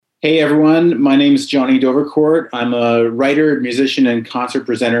Hey everyone, my name is Johnny Dovercourt. I'm a writer, musician, and concert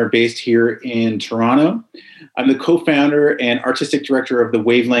presenter based here in Toronto. I'm the co-founder and artistic director of the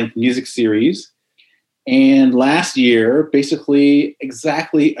Wavelength Music Series. And last year, basically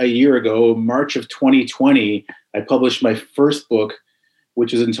exactly a year ago, March of 2020, I published my first book,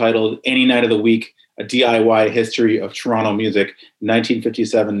 which is entitled Any Night of the Week, a DIY History of Toronto Music,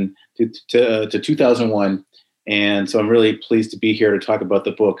 1957 to 2001. And so I'm really pleased to be here to talk about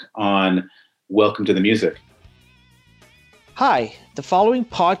the book on Welcome to the Music. Hi, the following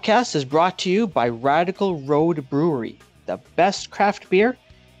podcast is brought to you by Radical Road Brewery, the best craft beer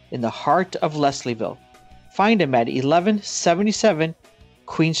in the heart of Leslieville. Find them at 1177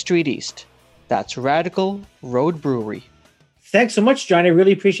 Queen Street East. That's Radical Road Brewery. Thanks so much, John. I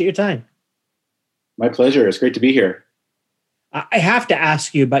really appreciate your time. My pleasure. It's great to be here. I have to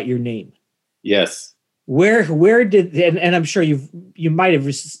ask you about your name. Yes. Where did and I'm sure you might have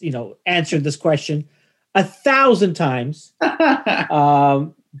answered this question 1,000 times.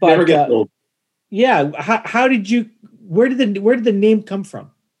 But never get old. Yeah, how did you? Where did the name come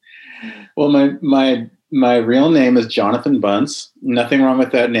from? Well, my real name is Jonathan Bunce. Nothing wrong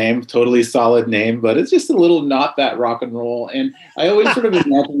with that name. Totally solid name, but it's just a little not that rock and roll. And I always sort of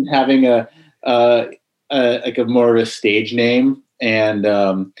imagined having a more of a stage name and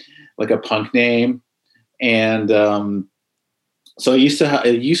like a punk name. And so I used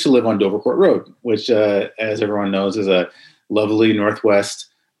to live on Dovercourt Road, which, as everyone knows, is a lovely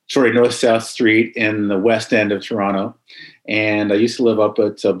north-south street in the west end of Toronto. And I used to live up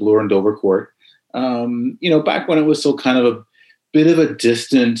at Bloor and Dovercourt. Back when it was still kind of a bit of a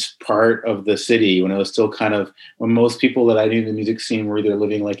distant part of the city, when it was still when most people that I knew in the music scene were either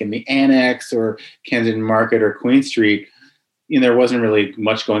living like in the Annex or Kensington Market or Queen Street. There wasn't really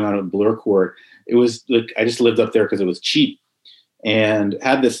much going on at Bloor Court. It was like I just lived up there because it was cheap and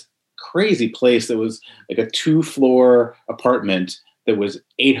had this crazy place that was like a 2-floor apartment that was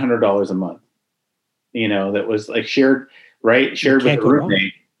 $800 a month. That was like shared with a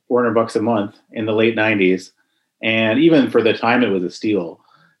roommate, $400 a month in the late 90s. And even for the time, it was a steal.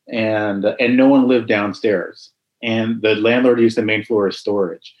 And no one lived downstairs. And the landlord used the main floor as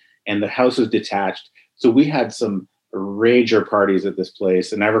storage. And the house was detached. So we had some rager parties at this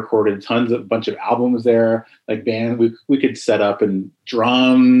place, and I recorded a bunch of albums there, like band. We could set up and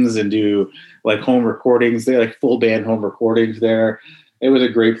drums and do like home recordings there, like full band home recordings there. It was a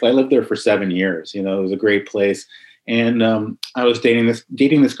great place. I lived there for 7 years. It was a great place, and I was dating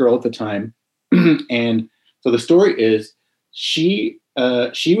this girl at the time, and so the story is she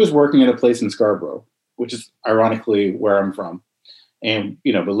was working at a place in Scarborough, which is ironically where I'm from, and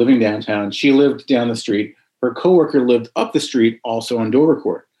but living downtown. She lived down the street. Her coworker lived up the street, also on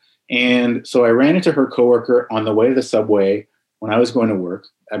Dovercourt. And so I ran into her coworker on the way to the subway when I was going to work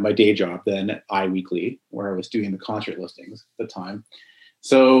at my day job then at iWeekly, where I was doing the concert listings at the time.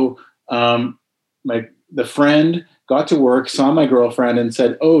 So the friend got to work, saw my girlfriend, and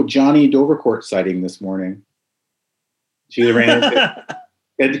said, "Oh, Johnny Dovercourt sighting this morning." She ran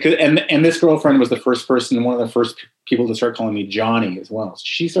into and this girlfriend was the first person, one of the first people to start calling me Johnny as well. So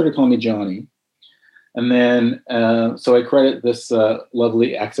she started calling me Johnny. And then, so I credit this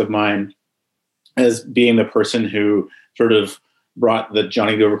lovely ex of mine as being the person who sort of brought the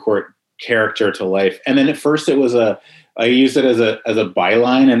Johnny Dovercourt character to life. And then at first I used it as a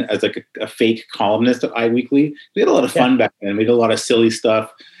byline and as like a fake columnist at iWeekly. We had a lot of fun back then. We did a lot of silly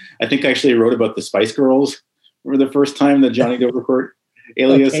stuff. I think I actually wrote about the Spice Girls for the first time the Johnny Dovercourt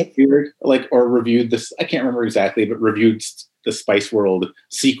alias appeared, or reviewed this. I can't remember exactly, but reviewed the Spice World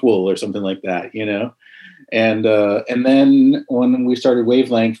sequel or something like that, And then when we started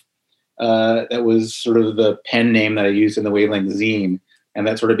Wavelength, that was sort of the pen name that I used in the Wavelength zine. And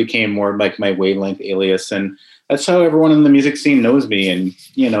that sort of became more like my Wavelength alias. And that's how everyone in the music scene knows me. And,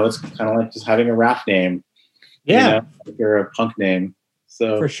 it's kind of like just having a rap name. Yeah. Or a punk name.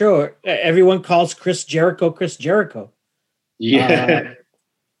 So for sure. Everyone calls Chris Jericho. Yeah.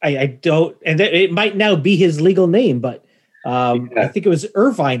 I don't, and it might now be his legal name, but I think it was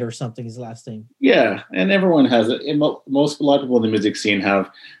Irvine or something, his last name. Yeah, and everyone has it. A lot of people in the music scene have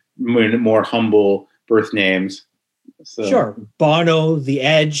more humble birth names. So. Sure. Bono, The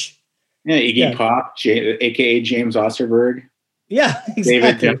Edge. Yeah, Iggy Pop, a.k.a. James Osterberg. Yeah,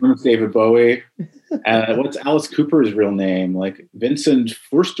 exactly. David Jones, David Bowie. What's Alice Cooper's real name? Like Vincent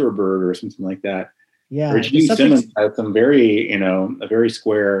Fursterberg or something like that. Yeah. Or Gene Simmons has some very, a very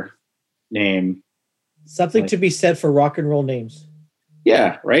square name. Something to be said for rock and roll names.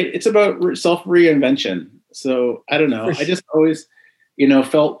 Yeah, right. It's about self-reinvention. So I don't know. I just always,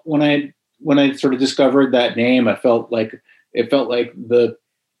 felt when I sort of discovered that name, it felt like the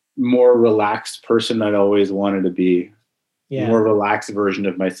more relaxed person I'd always wanted to be. Yeah. More relaxed version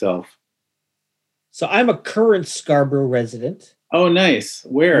of myself. So I'm a current Scarborough resident. Oh, nice.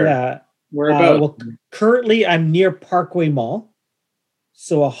 Where? Yeah. Whereabouts? Well, currently I'm near Parkway Mall.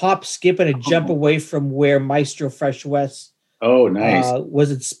 So a hop, skip, and a jump away from where Maestro Fresh West nice.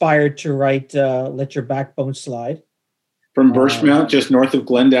 Was inspired to write Let Your Backbone Slide. From Birchmount, just north of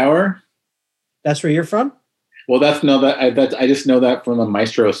Glendower? That's where you're from? Well, I just know that from a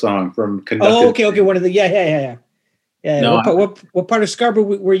Maestro song from Conducted. Oh, okay. One of the yeah. No, what part of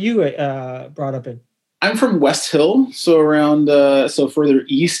Scarborough were you brought up in? I'm from West Hill, so around so further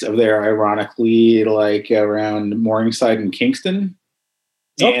east of there, ironically, like around Morningside and Kingston.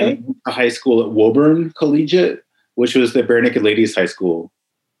 Okay. And a high school at Woburn Collegiate, which was the Bare Naked Ladies High School.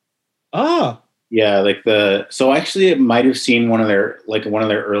 Ah. Yeah, so actually it might have seen one of their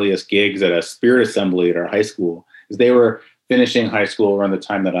earliest gigs at a spirit assembly at our high school, because they were finishing high school around the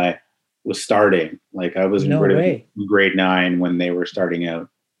time that I was starting. Like I was in grade 9 when they were starting out,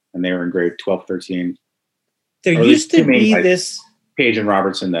 and they were in grade 12, 13. There used to be this Page and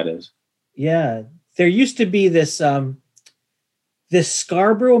Robertson, that is. Yeah, there used to be this this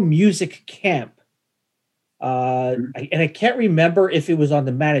Scarborough music camp. I can't remember if it was on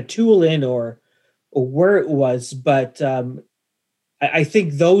the Manitoulin or where it was, but I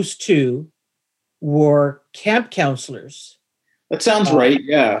think those two were camp counselors. That sounds right.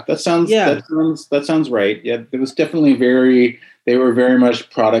 Yeah, that sounds right. Yeah, it was definitely they were very much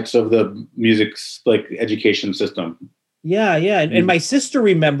products of the music's like education system. Yeah. And my sister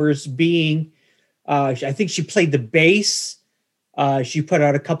remembers being, I think she played the bass. She put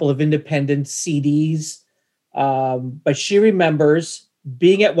out a couple of independent CDs, but she remembers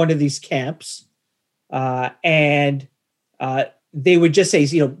being at one of these camps, and they would just say,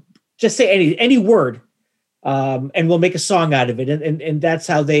 just say any word, and we'll make a song out of it, and that's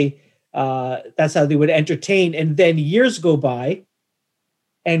how they would entertain. And then years go by,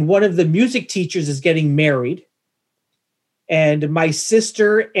 and one of the music teachers is getting married, and my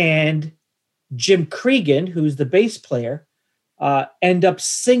sister and Jim Cregan, who's the bass player, end up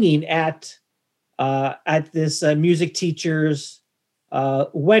singing at this music teacher's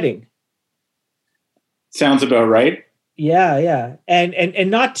wedding. Sounds about right. Yeah.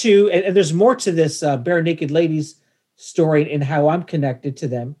 And not to, and there's more to this Bare Naked Ladies story and how I'm connected to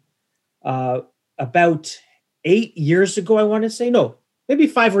them. About 8 years ago, I want to say, no, maybe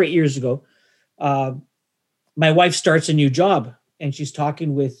 5 or 8 years ago, my wife starts a new job, and she's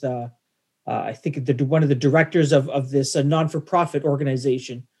talking with, I think one of the directors of this non-for-profit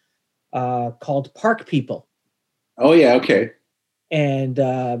organization called Park People. Oh yeah, okay. And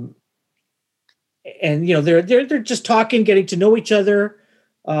they're just talking, getting to know each other.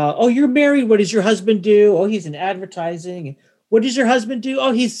 Oh, you're married. What does your husband do? Oh, he's in advertising. What does your husband do?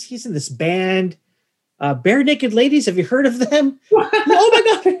 Oh, he's in this band, Bare Naked Ladies. Have you heard of them? Oh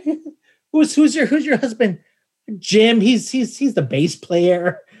my God, who's your husband? Jim. He's the bass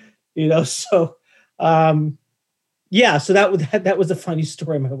player. So so that was a funny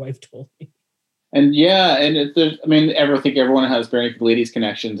story my wife told me. And yeah, and I think everyone has Bare Naked Ladies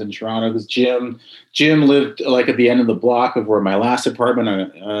connections in Toronto, because Jim lived like at the end of the block of where my last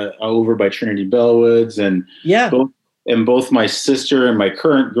apartment, over by Trinity Bellwoods, and both my sister and my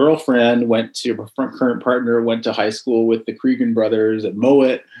current girlfriend went to high school with the Cregan brothers at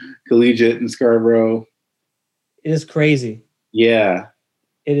Mowat Collegiate in Scarborough. It is crazy. Yeah.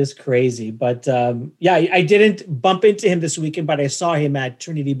 It is crazy. But I didn't bump into him this weekend, but I saw him at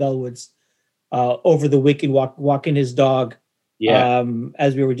Trinity Bellwoods over the weekend walking his dog. Yeah.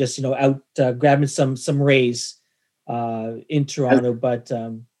 As we were just, out grabbing some rays in Toronto.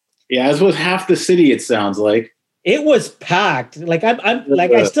 As was half the city, it sounds like. It was packed. Like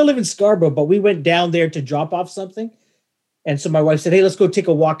I still live in Scarborough, but we went down there to drop off something. And so my wife said, "Hey, let's go take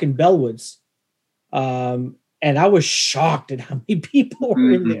a walk in Bellwoods." And I was shocked at how many people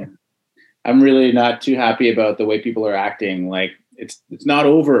were in there. I'm really not too happy about the way people are acting. Like it's not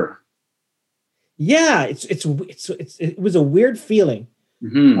over. Yeah, it was a weird feeling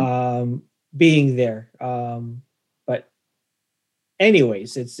being there. But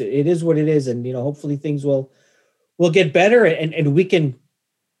anyways, it is what it is, and hopefully things will get better, and we can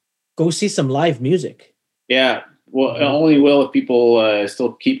go see some live music. Yeah. Well, it only will if people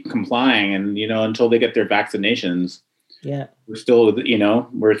still keep complying, and until they get their vaccinations. Yeah, we're still,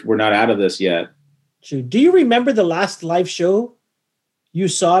 we're not out of this yet. True. Do you remember the last live show you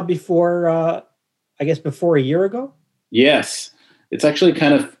saw before? I guess before a year ago. Yes, it's actually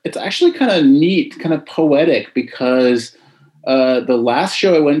kind of neat, kind of poetic, because the last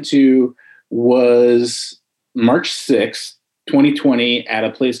show I went to was March 6th, 2020 at a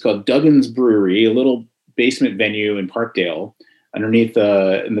place called Duggan's Brewery, a little basement venue in Parkdale, underneath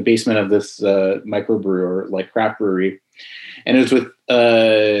in the basement of this microbrewer, like craft brewery. And it was with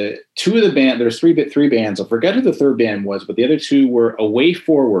two of the band. There's three bands. I forget who the third band was, but the other two were Away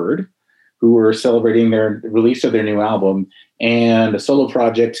Forward, who were celebrating their release of their new album, and a solo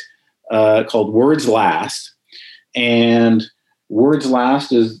project called Words Last. And Words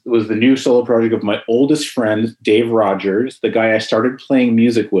Last was the new solo project of my oldest friend, Dave Rogers, the guy I started playing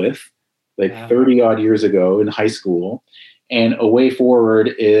music with like 30 odd years ago in high school. And Away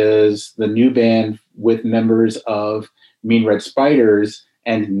Forward is the new band with members of Mean Red Spiders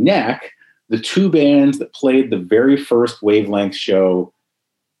and Neck, the two bands that played the very first Wavelength show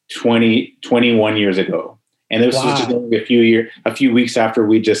 21 years ago. And this was just only a few weeks after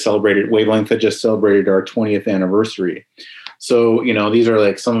Wavelength had just celebrated our 20th anniversary. So, these are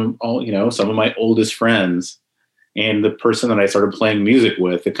like some of my oldest friends, and the person that I started playing music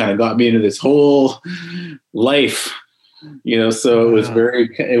with, it kind of got me into this whole life, so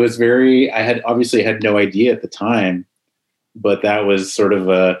it was very, I had obviously had no idea at the time, but that was sort of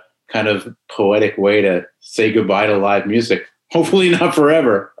a kind of poetic way to say goodbye to live music. Hopefully not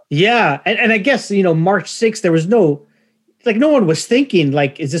forever. Yeah. And I guess, March 6th, there was no one was thinking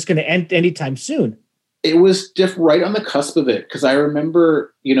like, is this going to end anytime soon? It was just right on the cusp of it. Cause I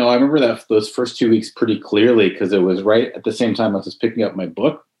remember that those first 2 weeks pretty clearly, because it was right at the same time I was picking up my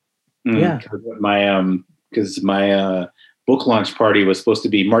book. Yeah. Cause my book launch party was supposed to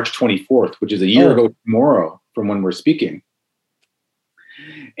be March 24th, which is a year ago tomorrow from when we're speaking.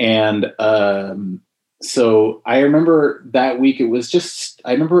 And so I remember that week,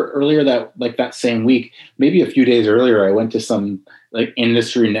 I remember earlier that same week, maybe a few days earlier, I went to some like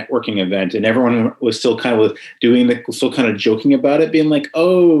industry networking event, and everyone was still kind of still kind of joking about it, being like,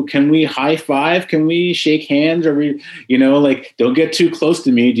 oh, can we high five? Can we shake hands? Are we, don't get too close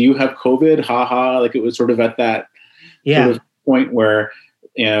to me. Do you have COVID? Ha ha. Like it was sort of at that sort of point where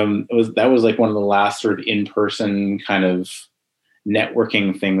that was like one of the last sort of in-person kind of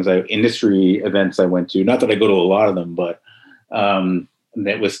networking things, industry events I went to. Not that I go to a lot of them, but I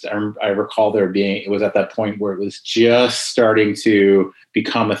recall it was at that point where it was just starting to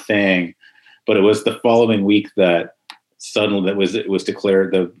become a thing. But it was the following week that suddenly it was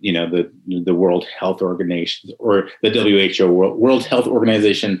declared the World Health Organization, or the WHO, World Health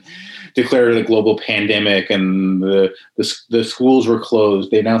Organization, declared a global pandemic, and the schools were closed.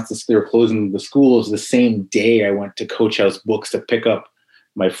 They announced they were closing the schools the same day I went to Coach House Books to pick up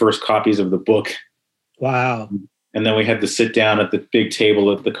my first copies of the book. Wow. And then we had to sit down at the big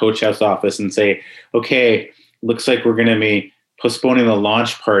table at the Coach House office and say, okay, looks like we're going to be postponing the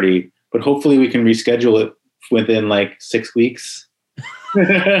launch party, but hopefully we can reschedule it within like 6 weeks.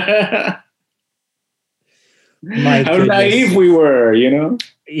 How naive we were,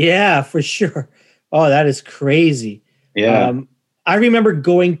 Yeah, for sure. Oh, that is crazy. Yeah. I remember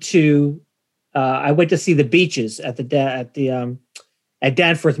going to, I went to see the Beaches at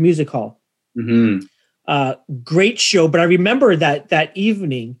Danforth Music Hall. Mm-hmm. Great show. But I remember that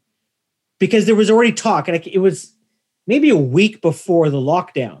evening, because there was already talk, and it was maybe a week before the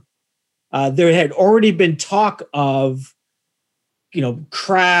lockdown. There had already been talk of,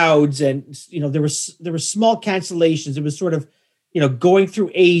 crowds, and, there were small cancellations. It was sort of, going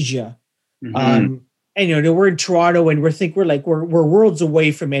through Asia. Mm-hmm. And, we're in Toronto, and we're worlds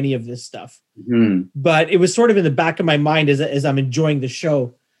away from any of this stuff. Mm-hmm. But it was sort of in the back of my mind as I'm enjoying the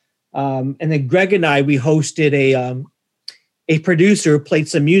show. And then Greg and I, we hosted a producer who played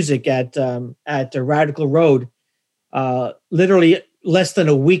some music at Radical Road, literally less than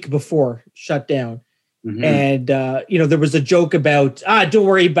a week before shut down. Mm-hmm. And, there was a joke about, don't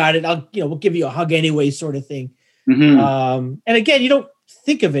worry about it. we'll give you a hug anyway, sort of thing. Mm-hmm. And again, you don't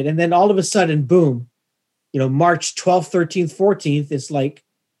think of it. And then all of a sudden, boom, March 12th, 13th, 14th, it's like,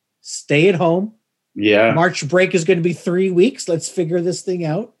 stay at home. Yeah. March break is going to be 3 weeks. Let's figure this thing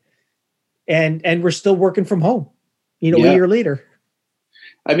out. And we're still working from home, a year later.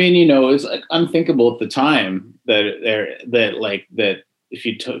 I mean, it's like unthinkable at the time that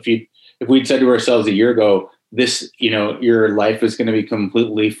if we'd said to ourselves a year ago, this, your life is going to be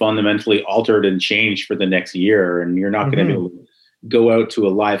completely fundamentally altered and changed for the next year, and you're not going to be able to go out to a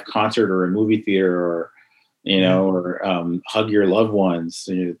live concert or a movie theater or, or hug your loved ones.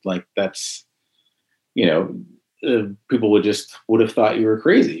 Like that's, people would have thought you were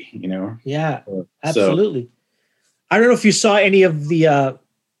crazy, Yeah, absolutely. I don't know if you saw any of the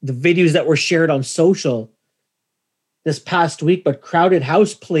videos that were shared on social this past week, but Crowded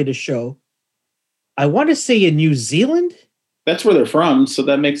House played a show. I want to say in New Zealand. That's where they're from, so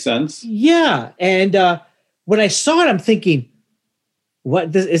that makes sense. Yeah, and when I saw it, I'm thinking,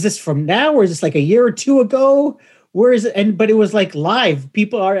 Is this from now, or is this like a year or two ago? Where is it? But it was like live.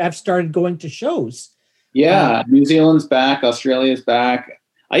 People have started going to shows. Yeah, New Zealand's back, Australia's back.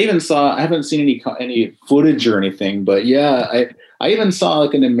 I haven't seen any footage or anything, but yeah, I even saw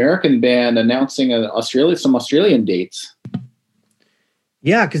like an American band announcing some Australian dates.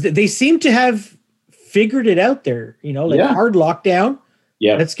 Yeah, because they seem to have figured it out there, hard lockdown.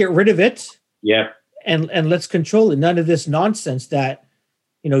 Yeah. Let's get rid of it. Yeah. And let's control it. None of this nonsense that,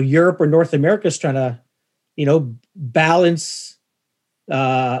 Europe or North America is trying to, balance,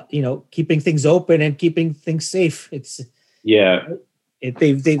 keeping things open and keeping things safe. They've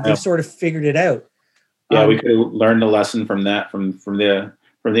sort of figured it out. Yeah, we could have learned a lesson from that, from the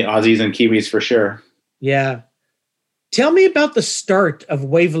Aussies and Kiwis for sure. Yeah. Tell me about the start of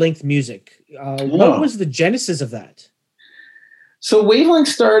Wavelength Music. What was the genesis of that? So Wavelength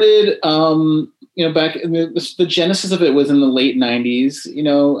started, back in the genesis of it was in the late 90s.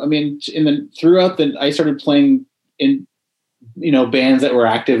 I started playing in, bands that were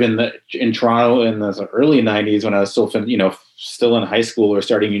active in Toronto in the early 90s when I was still in high school or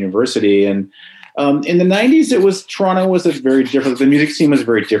starting university. And in the 90s, Toronto was very different. The music scene was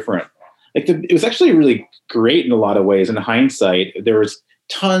very different. It was actually really great in a lot of ways. In hindsight, there was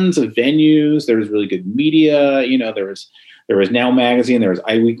tons of venues. There was really good media. There was Now Magazine. There was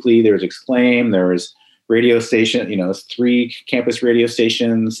iWeekly. There was Exclaim. There was radio station. 3 campus radio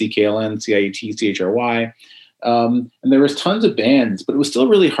stations: CKLN, CIUT, CHRY. And there was tons of bands, but it was still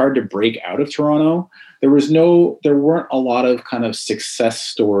really hard to break out of Toronto. There weren't a lot of kind of success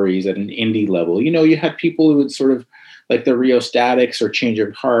stories at an indie level. You had people who would sort of, like the Rio Statics or Change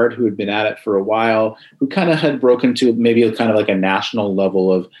of Heart, who had been at it for a while, who kind of had broken to maybe a kind of like a national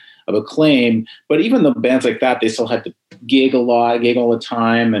level of acclaim. But even the bands like that, they still had to gig all the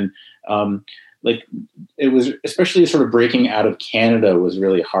time. And it was, especially sort of breaking out of Canada was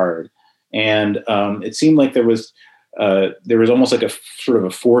really hard. And it seemed like there was almost like a sort of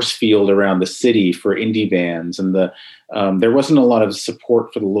a force field around the city for indie bands, and there wasn't a lot of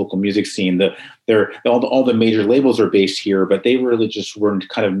support for the local music scene. All the major labels are based here, but they really just weren't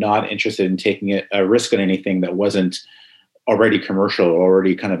kind of not interested in taking a risk on anything that wasn't already commercial,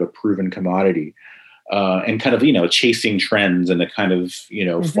 already kind of a proven commodity, and kind of chasing trends in a kind of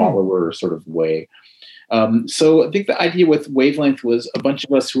follower sort of way. So I think the idea with Wavelength was a bunch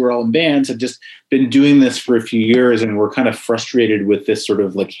of us who were all in bands had just been doing this for a few years, and we're kind of frustrated with this sort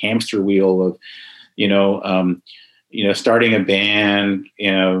of like hamster wheel of, starting a band,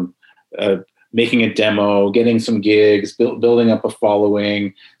 making a demo, getting some gigs, building up a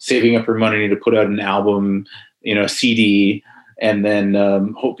following, saving up your money to put out an album, CD, and then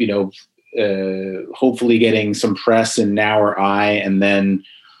hopefully getting some press in Now or I,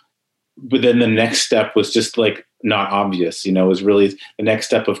 but then the next step was just like not obvious, it was really the next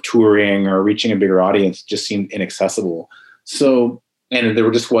step of touring or reaching a bigger audience just seemed inaccessible. So, and there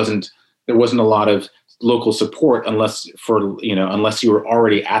wasn't a lot of local support unless you were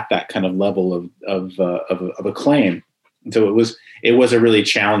already at that kind of level of acclaim. And so it was a really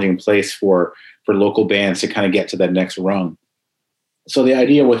challenging place for local bands to kind of get to that next rung. So the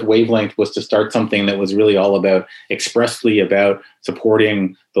idea with Wavelength was to start something that was really all expressly about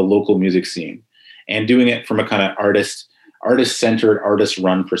supporting the local music scene, and doing it from a kind of artist-centered,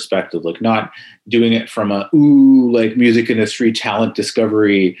 artist-run perspective, like not doing it from music industry talent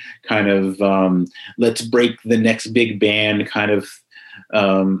discovery kind of let's break the next big band kind of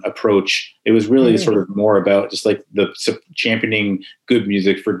approach. It was really sort of more about just like championing good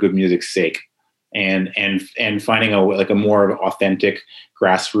music for good music's sake. And finding a more authentic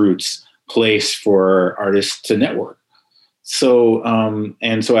grassroots place for artists to network. So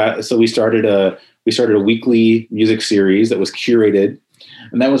we started a weekly music series that was curated,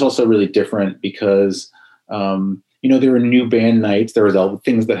 and that was also really different because there were new band nights. There was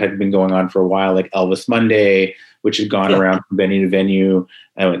things that had been going on for a while, like Elvis Monday, which had gone around from venue to venue.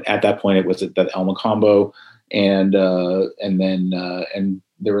 And at that point, it was at the Elma Combo, and then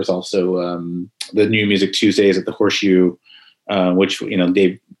there was also the New Music Tuesdays at the Horseshoe, which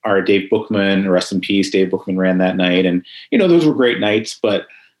Dave Bookman, rest in peace, Dave Bookman ran that night, and those were great nights, but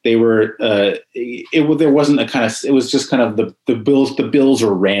they were it was just kind of the bills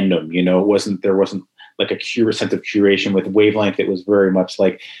were random. There wasn't like a sense of curation. With Wavelength, it was very much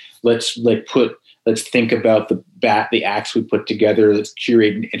like let's think about the acts we put together. Let's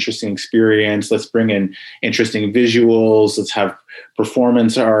curate an interesting experience. Let's bring in interesting visuals. Let's have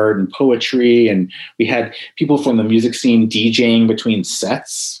performance art and poetry. And we had people from the music scene DJing between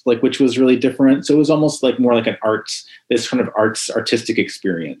sets, which was really different. So it was almost more like this kind of artistic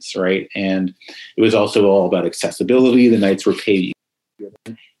experience, right? And it was also all about accessibility. The nights were paid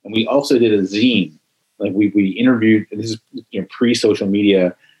And we also did a zine. Like we interviewed, this is pre-social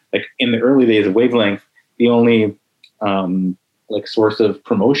media. Like in the early days of Wavelength, the only like source of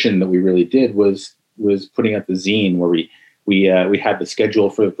promotion that we really did was putting out the zine, where we had the schedule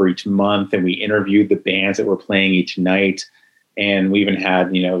for each month, and we interviewed the bands that were playing each night. And we even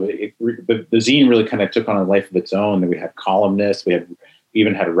had, the zine really kind of took on a life of its own. We had columnists. We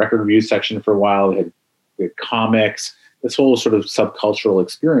even had a record review section for a while. We had comics, this whole sort of subcultural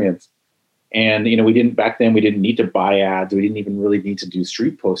experience. And, we didn't need to buy ads. We didn't even really need to do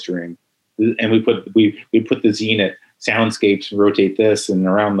street postering. And we put the zine at soundscapes and rotate this and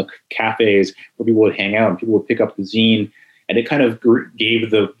around the cafes where people would hang out, and people would pick up the zine. And it kind of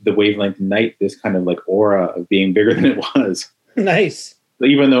gave the Wavelength night this kind of like aura of being bigger than it was. Nice.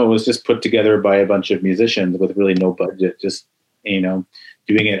 Even though it was just put together by a bunch of musicians with really no budget, just, doing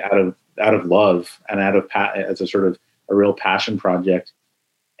it out of love and as a sort of a real passion project.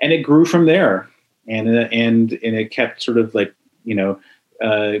 And it grew from there, and it kept sort of like,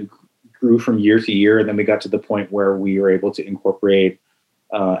 grew from year to year. And then we got to the point where we were able to incorporate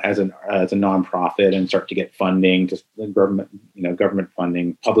as a nonprofit and start to get funding, just government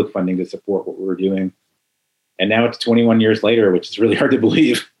funding, public funding to support what we were doing. And now it's 21 years later, which is really hard to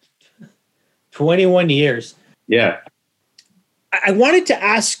believe. 21 years. Yeah. I wanted to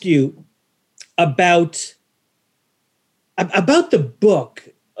ask you about the book.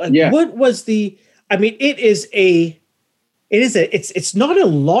 Yeah. What was it's not a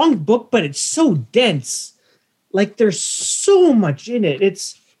long book, but it's so dense. Like there's so much in it.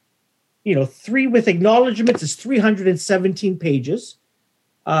 It's, 3 with acknowledgments is 317 pages.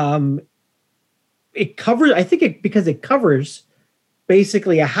 It covers, because it covers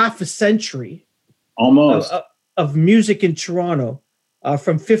basically a half a century almost of music in Toronto,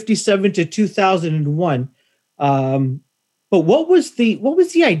 from 57 to 2001. But what was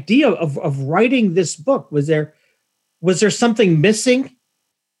the idea of writing this book? Was there something missing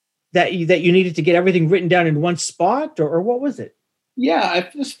that you needed to get everything written down in one spot, or what was it? Yeah,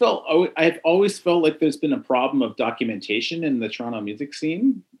 I've always felt like there's been a problem of documentation in the Toronto music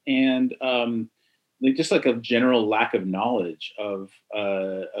scene, and just like a general lack of knowledge of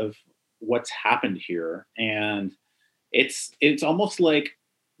what's happened here. And it's almost like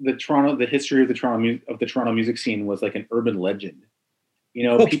the history of the Toronto music scene was like an urban legend.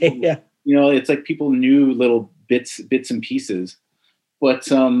 People, yeah. It's like people knew little bits and pieces, but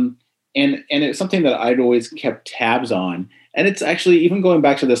and it's something that I'd always kept tabs on. And it's actually, even going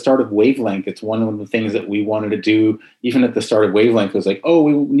back to the start of Wavelength, it's one of the things that we wanted to do, even at the start of Wavelength, was like, oh,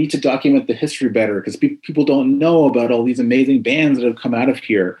 we need to document the history better, because people don't know about all these amazing bands that have come out of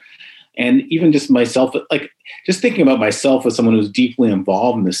here. And even just myself, like just thinking about myself as someone who's deeply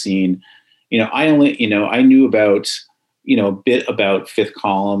involved in the scene, I knew about, a bit about Fifth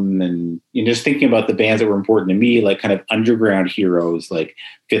Column, and just thinking about the bands that were important to me, like kind of underground heroes like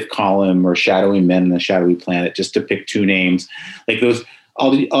Fifth Column or Shadowy Men and the Shadowy Planet, just to pick 2 names. Like those,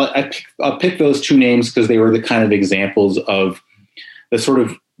 I'll pick those 2 names because they were the kind of examples of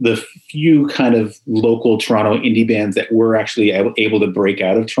the few kind of local Toronto indie bands that were actually able to break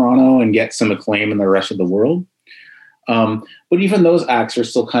out of Toronto and get some acclaim in the rest of the world. But even those acts are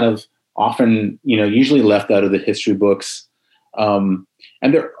still kind of often, usually left out of the history books. And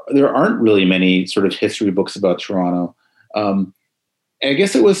there aren't really many sort of history books about Toronto. I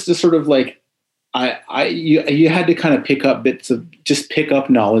guess it was just sort of like, you had to kind of pick up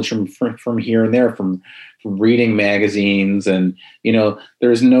knowledge from here and there, from reading magazines, and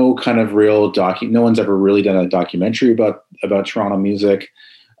there's no kind of real no one's ever really done a documentary about Toronto music.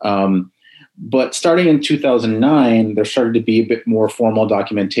 But starting in 2009, there started to be a bit more formal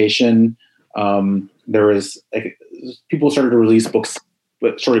documentation. There was people started to release books,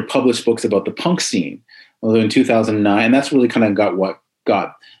 but sort of publish books about the punk scene. Although in 2009, and that's really kind of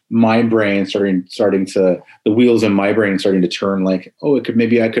got my brain the wheels in my brain starting to turn. Like, oh,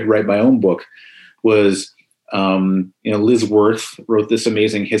 maybe I could write my own book. Was Liz Worth wrote this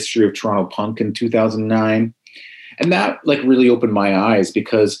amazing history of Toronto punk in 2009, and that like really opened my eyes,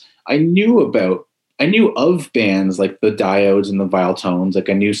 because I knew of bands like the Diodes and the Viletones. Like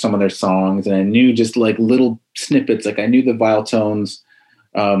I knew some of their songs, and I knew just like little snippets. Like I knew the Viletones,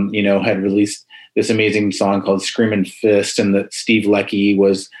 had released this amazing song called Screamin' Fist, and that Steve Leckie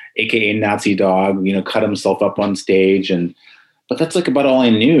was, AKA Nazi Dog, cut himself up on stage. But that's like about all I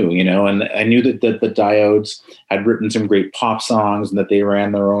knew, and I knew that the Diodes had written some great pop songs, and that they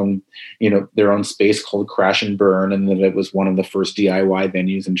ran their own space called Crash and Burn, and that it was one of the first DIY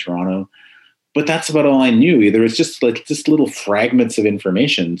venues in Toronto. But that's about all I knew. Either it's just like just little fragments of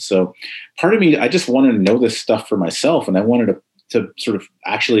information. So part of me, I just wanted to know this stuff for myself, and I wanted to sort of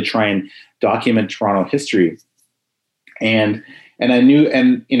actually try and document Toronto history. And I knew,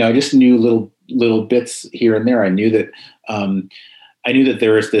 and I just knew little bits here and there. I knew that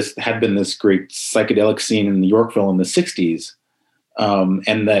had been this great psychedelic scene in Yorkville in the 60s.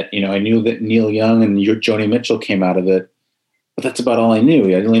 And that, I knew that Neil Young and Joni Mitchell came out of it, but that's about all I knew.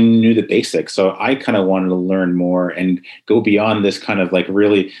 I only knew the basics. So I kind of wanted to learn more and go beyond this kind of like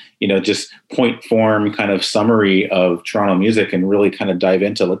really, just point form kind of summary of Toronto music, and really kind of dive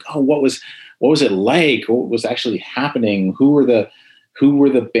into like, oh, what was it like? What was actually happening? Who were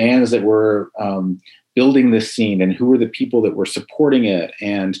the bands that were building this scene, and who were the people that were supporting it,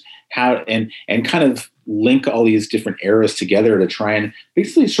 and how, and kind of link all these different eras together to try and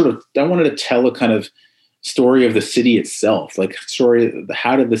basically sort of, I wanted to tell a kind of story of the city itself, like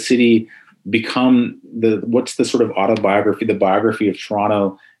how did the city become what's the sort of autobiography, the biography of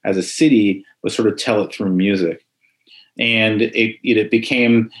Toronto as a city, was sort of tell it through music. And it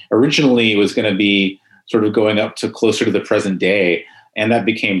became, originally it was going to be sort of going up to closer to the present day. And that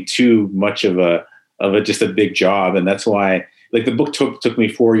became too much of just a big job. And that's why, like, the book took me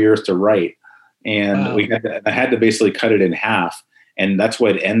 4 years to write, and wow. I had to basically cut it in half. And that's why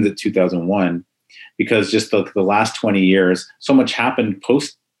it ends at 2001, because just the last 20 years, so much happened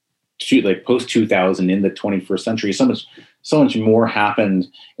post 2000 in the 21st century. So much more happened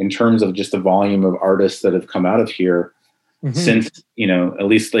in terms of just the volume of artists that have come out of here since, at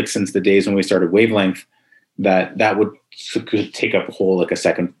least like since the days when we started Wavelength, that could take up a whole, like a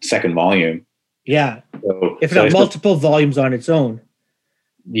second volume. Yeah. If not multiple volumes on its own.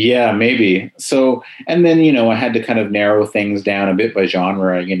 Yeah, maybe. So, and then, I had to kind of narrow things down a bit by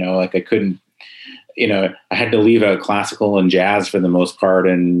genre, like I couldn't, I had to leave out classical and jazz for the most part,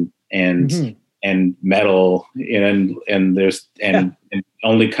 and metal, and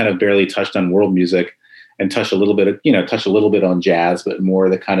only kind of barely touched on world music, and touched a little bit on jazz, but more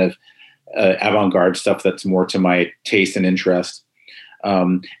the kind of avant-garde stuff that's more to my taste and interest.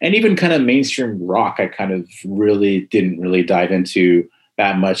 And even kind of mainstream rock, I kind of didn't really dive into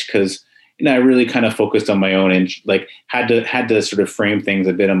that much, because I really kind of focused on my own, and like had to sort of frame things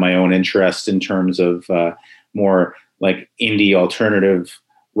a bit on my own interest in terms of more like indie alternative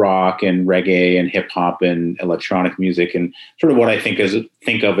rock and reggae and hip hop and electronic music, and sort of what I think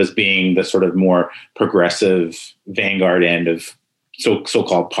of as being the sort of more progressive vanguard end of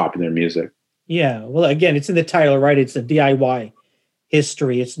so-called popular music. Yeah, well, again, it's in the title, right? It's a DIY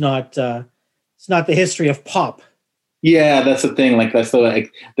history. It's not the history of pop. Yeah, that's the thing. Like, that's the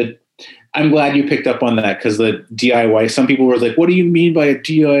I'm glad you picked up on that, because the DIY, some people were like, what do you mean by a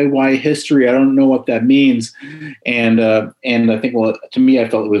DIY history? I don't know what that means. And I think, well, to me, I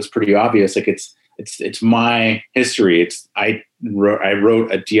felt it was pretty obvious. Like, it's my history. I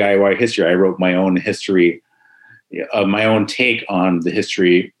wrote a DIY history. I wrote my own history, my own take on the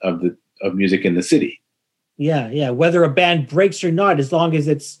history of music in the city. Yeah. Whether a band breaks or not, as long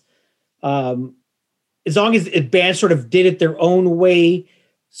as bands sort of did it their own way,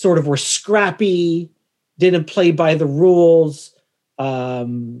 sort of were scrappy, didn't play by the rules,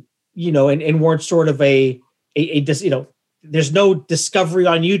 and weren't sort of there's no Discovery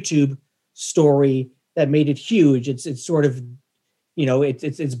on YouTube story that made it huge. It's sort of,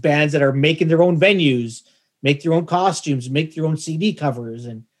 it's bands that are making their own venues, make their own costumes, make their own CD covers,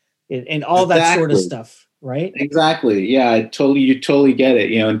 and all that sort of stuff. Right. Exactly. Yeah. You totally get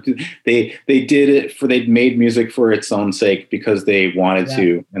it. They'd made music for its own sake, because they wanted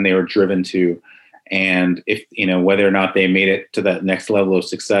to, and they were driven to. And if, whether or not they made it to that next level of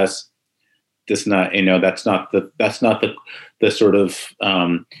success, that's not the sort of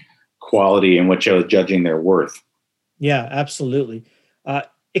quality in which I was judging their worth. Yeah, absolutely.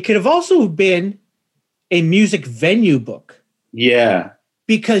 It could have also been a music venue book. Yeah.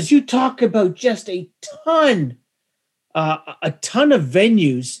 Because you talk about just a ton of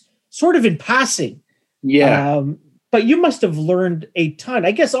venues, sort of in passing. Yeah. But you must have learned a ton,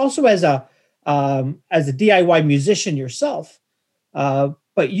 I guess, also as a DIY musician yourself.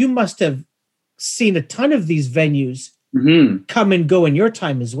 But you must have seen a ton of these venues come and go in your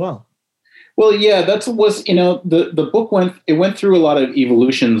time as well. Well, yeah, the book went through a lot of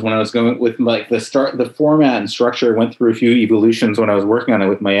evolutions when I was going with, like, the format and structure. Went through a few evolutions when I was working on it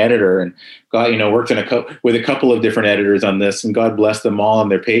with my editor, and worked with a couple of different editors on this, and God bless them all and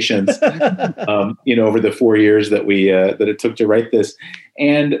their patience, over the 4 years that it took to write this.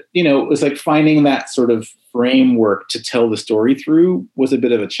 And, it was like finding that sort of framework to tell the story through was a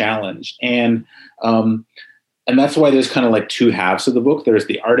bit of a challenge. And that's why there's kind of like two halves of the book. There's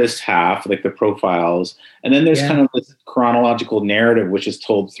the artist half, like the profiles, and then there's kind of this chronological narrative, which is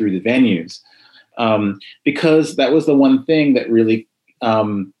told through the venues. because that was the one thing that really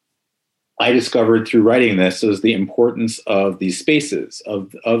I discovered through writing this, was the importance of these spaces,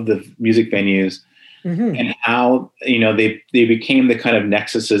 of the music venues, and how, you know, they became the kind of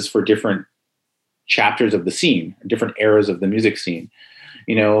nexuses for different chapters of the scene, different eras of the music scene.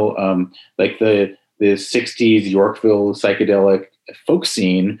 You know, like the 60s Yorkville psychedelic folk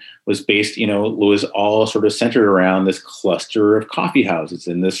scene was based, you know, was all sort of centered around this cluster of coffee houses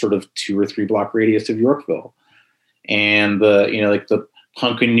in this sort of 2 or 3 block radius of Yorkville. And the, you know, like the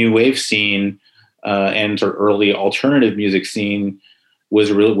punk and new wave scene and sort of early alternative music scene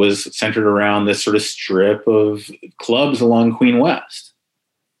was centered around this sort of strip of clubs along Queen West.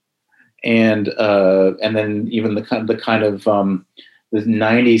 And then even the kind of the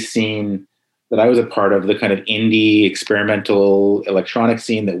 90s scene that I was a part of, the kind of indie experimental electronic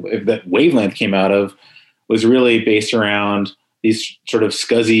scene that Wavelength came out of, was really based around these sort of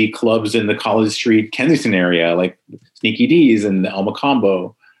scuzzy clubs in the College Street, Kensington area, like Sneaky D's and the El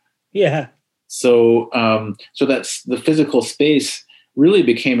Macombo. Yeah. So that's the physical space really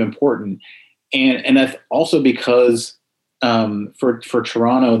became important. And that's also because for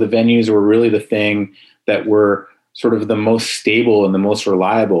Toronto, the venues were really the thing that were sort of the most stable and the most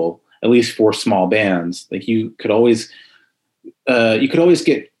reliable, at least for small bands. Like you could always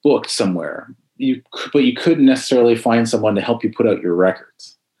get booked somewhere, but you couldn't necessarily find someone to help you put out your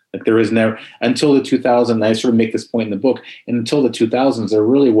records. Like there was never, until the 2000s, I sort of make this point in the book, and until the 2000s, there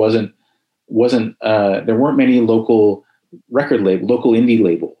really there weren't many local local indie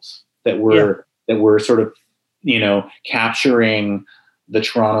labels that were sort of, you know, capturing the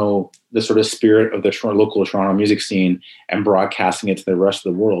sort of spirit of the local Toronto music scene and broadcasting it to the rest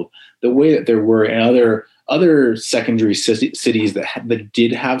of the world, the way that there were in other secondary cities that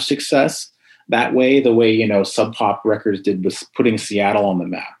did have success that way, the way, you know, Sub Pop Records did with putting Seattle on the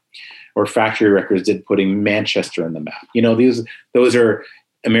map, or Factory Records did putting Manchester on the map. You know, those are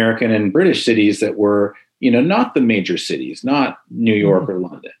American and British cities that were, you know, not the major cities, not New York or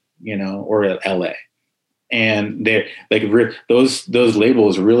London, you know, or LA. And they're like, those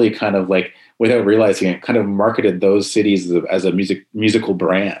labels really kind of, like, without realizing it, kind of marketed those cities as a musical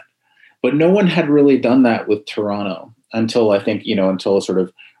brand. But no one had really done that with Toronto until, I think, you know, until sort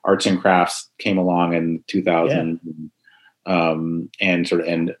of Arts and Crafts came along in 2000. Yeah.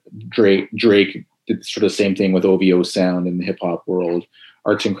 And Drake did sort of the same thing with OVO Sound in the hip hop world.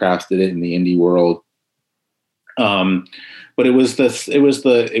 Arts and Crafts did it in the indie world. But it was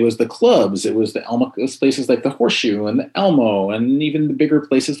the clubs, it was the places like the Horseshoe and the Elmo, and even the bigger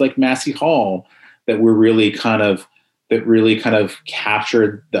places like Massey Hall that really kind of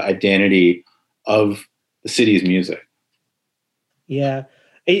captured the identity of the city's music. Yeah,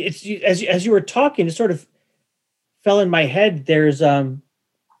 it's as you were talking, it sort of fell in my head. There's El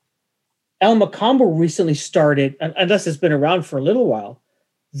Macombo recently started, unless it's been around for a little while,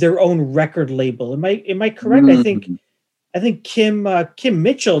 their own record label. Am I correct? Mm-hmm. I think Kim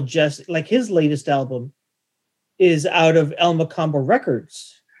Mitchell, just like his latest album, is out of El Macombo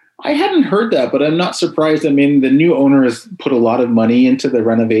Records. I hadn't heard that, but I'm not surprised. I mean, the new owner has put a lot of money into the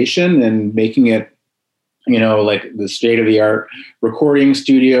renovation and making it, you know, like the state-of-the-art recording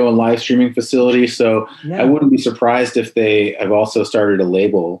studio and live streaming facility. So yeah. I wouldn't be surprised if they have also started a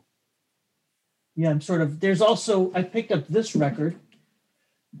label. Yeah, there's also, I picked up this record,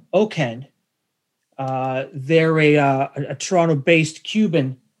 Oken. They're a Toronto-based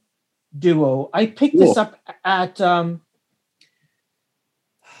Cuban duo. I picked this up at, I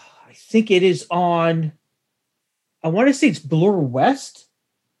think it is on, I want to say it's Bloor West.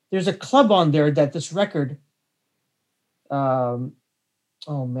 There's a club on there that this record, oh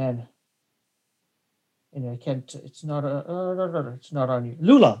man. And I can't, it's not on here.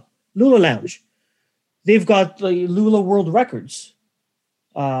 Lula Lounge. They've got the Lula World Records.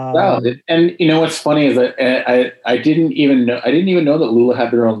 Wow. And you know what's funny is that I didn't even know that Lula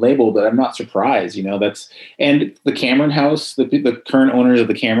had their own label, but I'm not surprised. You know, and the Cameron House, the current owners of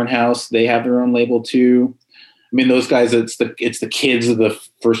the Cameron House, they have their own label too. I mean, those guys, it's the kids of the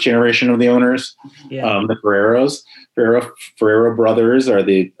first generation of the owners. Yeah. The Ferrero brothers are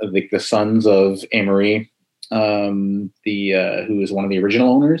the sons of Amory, who is one of the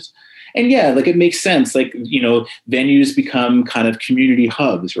original owners. And yeah, like it makes sense. Like, you know, venues become kind of community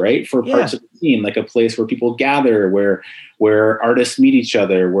hubs, right? For parts of the scene, like a place where people gather, where artists meet each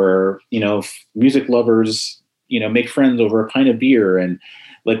other, where, you know, music lovers, you know, make friends over a pint of beer. And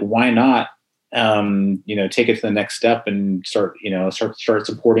like, why not, you know, take it to the next step and start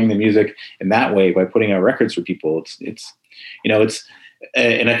supporting the music in that way by putting out records for people. It's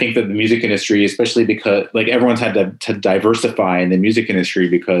and I think that the music industry, especially because like everyone's had to diversify in the music industry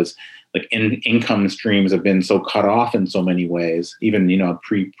because income streams have been so cut off in so many ways, even,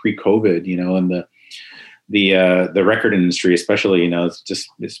 pre-COVID, and the record industry, especially,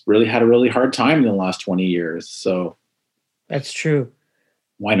 it's really had a really hard time in the last 20 years. So that's true.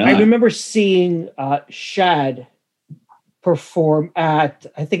 Why not? I remember seeing Shad perform at,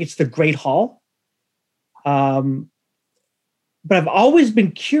 I think it's the Great Hall. But I've always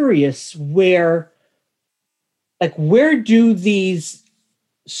been curious where do these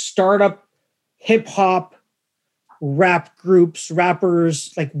startup hip hop rap groups,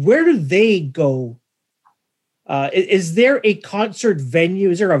 rappers, where do they go? Is there a concert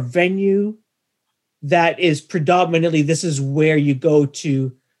venue? Is there a venue that is predominantly, this is where you go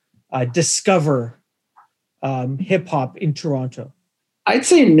to discover hip hop in Toronto? I'd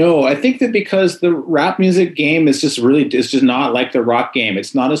say no. I think that because the rap music game is just not like the rock game.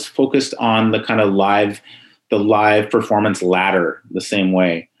 It's not as focused on the kind of live performance ladder the same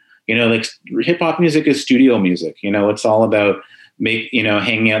way. Hip hop music is studio music. It's all about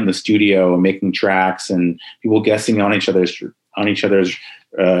hanging out in the studio and making tracks and people guessing on each other's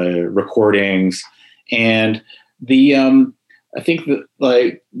recordings. And I think that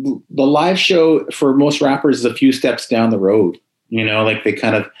the live show for most rappers is a few steps down the road. It's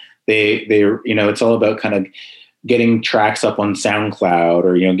all about kind of getting tracks up on SoundCloud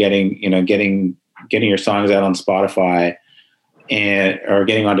or getting your songs out on Spotify or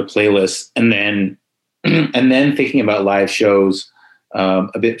getting onto playlists, and then thinking about live shows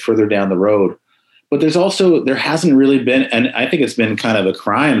a bit further down the road. But there hasn't really been, and I think it's been kind of a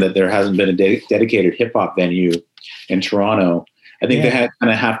crime that there hasn't been a dedicated hip hop venue in Toronto. I think they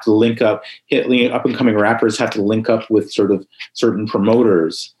have to link up. Up and coming rappers have to link up with sort of certain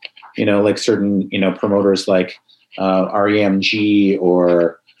promoters, certain promoters like REMG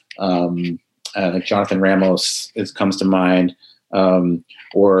or like Jonathan Ramos comes to mind,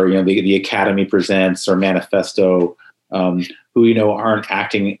 or the Academy Presents or Manifesto, who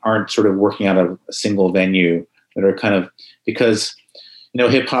aren't sort of working out of a single venue, that are kind of, because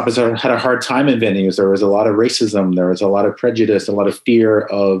hip hop has had a hard time in venues. There was a lot of racism. There was a lot of prejudice, a lot of fear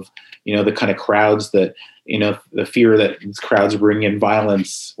of, the kind of crowds that, the fear that these crowds bring in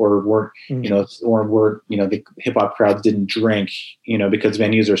violence or weren't, the hip hop crowds didn't drink, because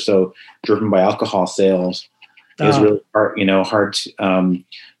venues are so driven by alcohol sales. It was really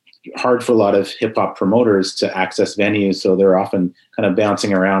hard for a lot of hip hop promoters to access venues. So they're often kind of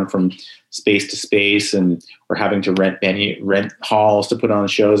bouncing around from space to space, and we're having to rent halls to put on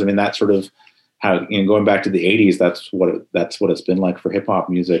shows. I mean, that's sort of how, going back to the 80s, that's what it's been like for hip hop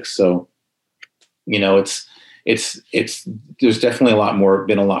music. So, it's there's definitely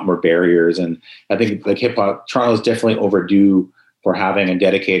been a lot more barriers. And I think hip hop, Toronto is definitely overdue for having a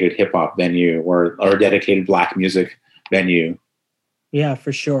dedicated hip hop venue or a dedicated Black music venue. Yeah,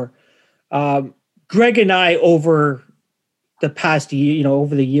 for sure. Greg and I, over the past year,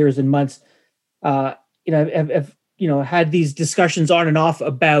 over the years and months, have had these discussions on and off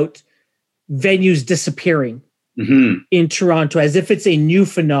about venues disappearing in Toronto as if it's a new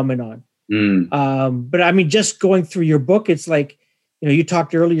phenomenon. But I mean, just going through your book, it's like, you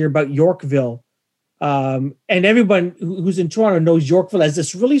talked earlier about Yorkville, and everyone who's in Toronto knows Yorkville as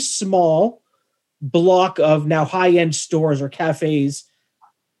this really small block of now high-end stores or cafes.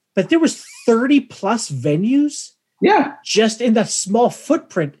 But there was 30 plus venues. Yeah. Just in that small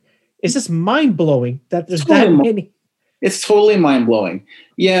footprint. It's just mind blowing that there's that many. It's totally mind blowing.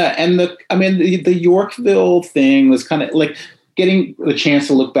 Yeah. And the Yorkville thing was kind of like getting the chance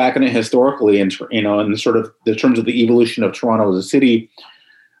to look back on it historically and, in sort of the terms of the evolution of Toronto as a city.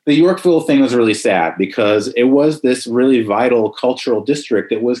 The Yorkville thing was really sad because it was this really vital cultural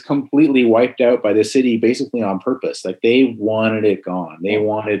district that was completely wiped out by the city basically on purpose. Like, they wanted it gone. They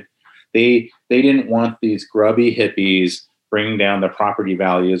didn't want these grubby hippies bringing down the property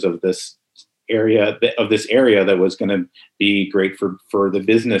values of this area that was going to be great for the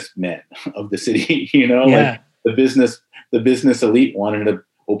businessmen of the city. Like the business elite wanted to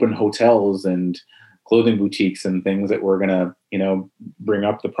open hotels and clothing boutiques and things that were going to, bring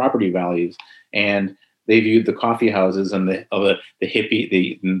up the property values. And they viewed the coffee houses and the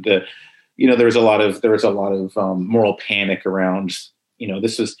hippie, there was a lot of moral panic around,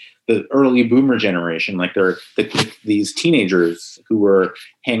 this was the early boomer generation. Like these teenagers who were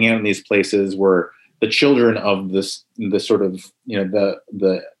hanging out in these places were the children of the sort of,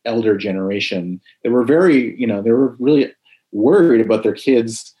 the elder generation. They were they were really worried about their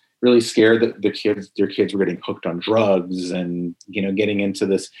kids, really scared that their kids were getting hooked on drugs and, getting into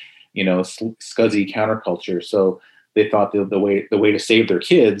this, scuzzy counterculture. So they thought the way to save their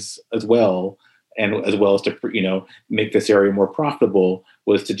kids as well and as well as to, make this area more profitable,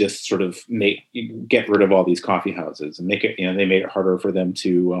 was to just sort of get rid of all these coffee houses and make it, they made it harder for them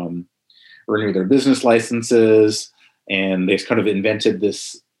to renew their business licenses. And they kind of invented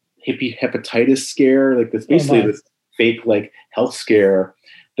this hippie hepatitis scare, like this basically this fake like health scare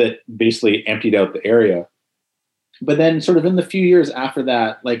that basically emptied out the area. But then sort of in the few years after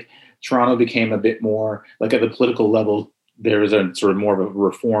that, like Toronto became a bit more like at the political level, there was a sort of more of a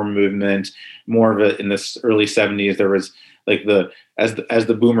reform movement, more of it in this early 70s. There was like as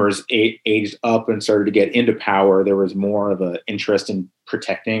the boomers aged up and started to get into power, there was more of an interest in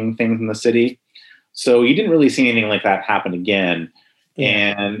protecting things in the city. So you didn't really see anything like that happen again.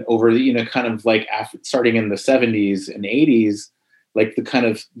 Yeah. And over the, kind of like starting in the 70s and 80s, like the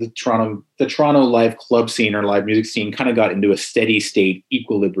Toronto live club scene or live music scene kind of got into a steady state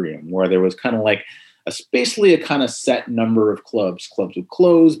equilibrium where there was kind of like basically a kind of set number of clubs. Clubs would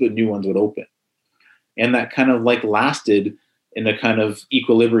close, but new ones would open. And that kind of like lasted in a kind of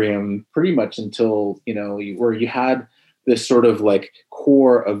equilibrium pretty much until, where you had this sort of like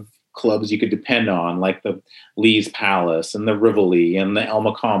core of clubs you could depend on, like the Lee's Palace and the Rivoli and the El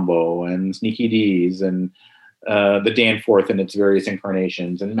Macombo and Sneaky D's and the Danforth in its various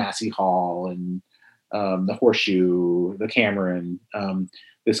incarnations and Massey Hall and the Horseshoe, the Cameron,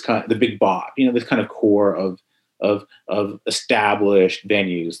 the Big Bop, this kind of core of established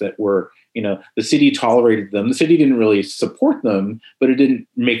venues that were, the city tolerated them. The city didn't really support them, but it didn't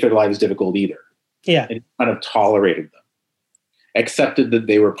make their lives difficult either. Yeah. It kind of tolerated them. Accepted that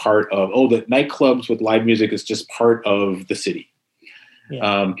they were part of, the nightclubs with live music is just part of the city.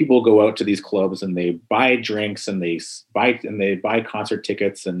 Yeah. People go out to these clubs and they buy drinks and they buy concert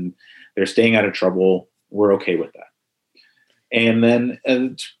tickets and they're staying out of trouble. We're okay with that. And then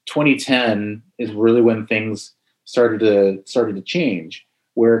 2010 is really when things started to change,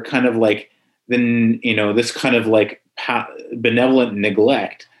 where kind of like then, this kind of like benevolent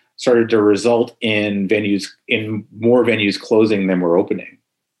neglect started to result in more venues closing than were opening.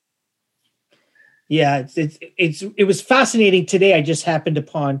 Yeah, it was fascinating today. I just happened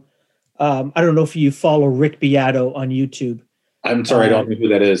upon, I don't know if you follow Rick Beato on YouTube. I'm sorry, I don't know who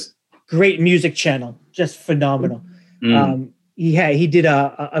that is. Great music channel, just phenomenal. He did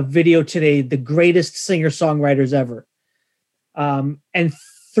a video today, the greatest singer-songwriters ever. And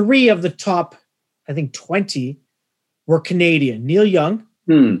 3 of the top, I think 20 were Canadian. Neil Young,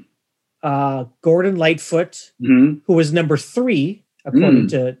 Gordon Lightfoot, who was number 3, according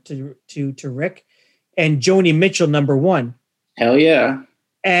to Rick, and Joni Mitchell, number 1. Hell yeah.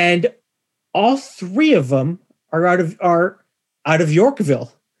 And all 3 of them are out of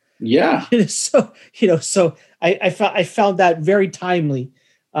Yorkville. Yeah. So I found that very timely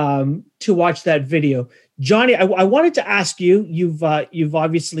to watch that video. Johnny, I wanted to ask you. You've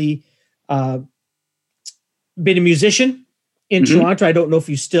obviously been a musician in Toronto. I don't know if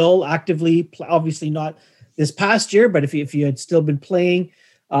you still actively, obviously not this past year, but if you had still been playing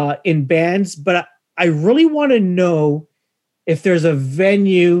in bands. But I really want to know if there's a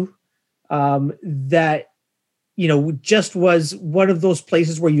venue that just was one of those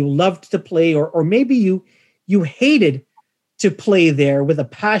places where you loved to play, or maybe you hated to play there with a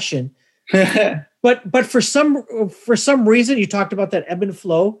passion. But for some reason, you talked about that ebb and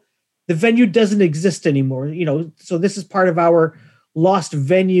flow, the venue doesn't exist anymore. So this is part of our lost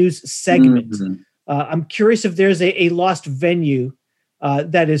venues segment. I'm curious if there's a lost venue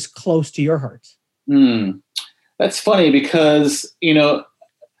that is close to your heart. That's funny because,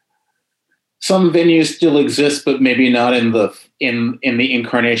 some venues still exist, but maybe not in the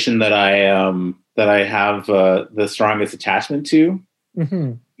incarnation that I have the strongest attachment to.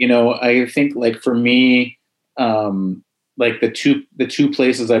 I think like for me, like the two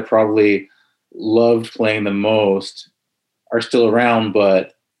places I probably loved playing the most are still around,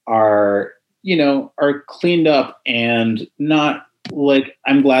 but are cleaned up and not like,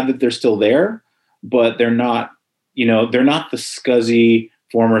 I'm glad that they're still there, but they're not the scuzzy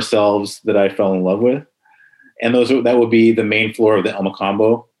former selves that I fell in love with. And that would be the main floor of the El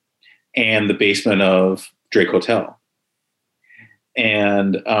Macombo and the basement of Drake Hotel.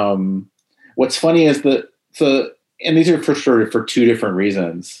 And what's funny is and these are for 2 different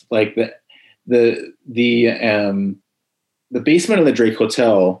reasons. Like the basement of the Drake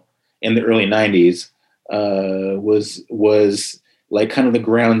Hotel in the early 90s was like kind of the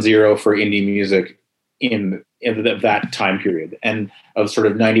ground zero for indie music in that time period, and of sort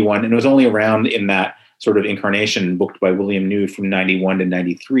of 91. And it was only around in that sort of incarnation booked by William New from 91 to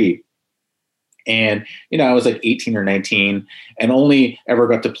 93. And, I was like 18 or 19 and only ever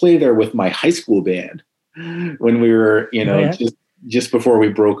got to play there with my high school band when we were, just before we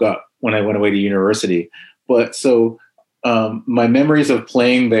broke up. when I went away to university. But so my memories of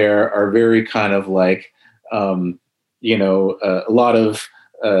playing there are very kind of like, a lot of,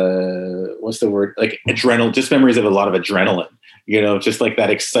 what's the word? Like adrenaline, just memories of a lot of adrenaline, just like that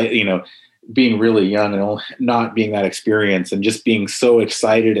being really young and not being that experienced and just being so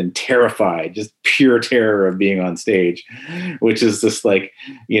excited and terrified, just pure terror of being on stage, which is just like,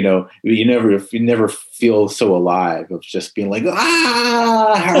 you never feel so alive of just being like,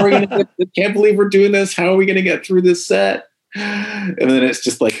 how are we going to I can't believe we're doing this. How are we going to get through this set? And then it's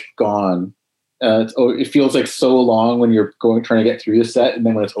just like gone. It feels like so long when you're trying to get through the set. And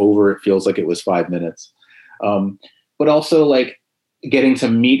then when it's over, it feels like it was 5 minutes. But also like, getting to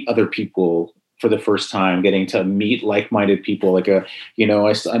meet other people for the first time, getting to meet like-minded people. Like, I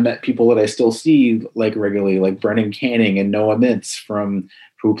met people that I still see like regularly, like Brendan Canning and Noah Mintz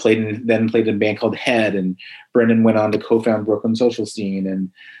who played in a band called Head. And Brendan went on to co-found Brooklyn Social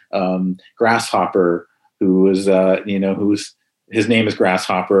Scene, and Grasshopper, who was, his name is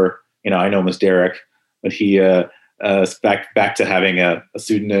Grasshopper. I know him as Derek, but he, back to having a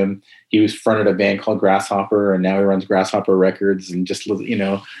pseudonym. He was fronted a band called Grasshopper, and now he runs Grasshopper Records, and just,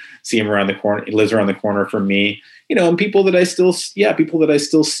 see him around the corner. He lives around the corner from me, and people that I still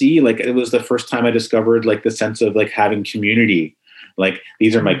see. Like, it was the first time I discovered like the sense of like having community. Like,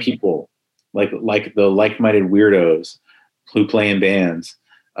 these are my people, like the like-minded weirdos who play in bands.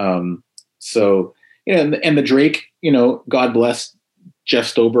 So, and the Drake, God bless Jeff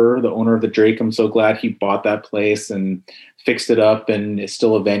Stober, the owner of the Drake. I'm so glad he bought that place and fixed it up, and it's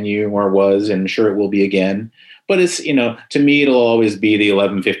still a venue, or was, and sure it will be again. But it's, to me, it'll always be the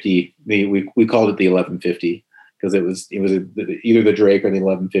 1150. We called it the 1150 because it was either the Drake or the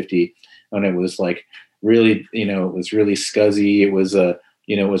 1150, and it was like really, it was really scuzzy. It was a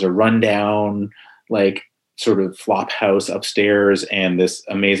rundown, like sort of flop house upstairs, and this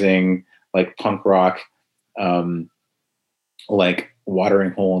amazing like punk rock, like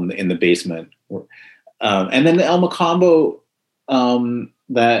watering hole in the basement. And then the El Mocambo,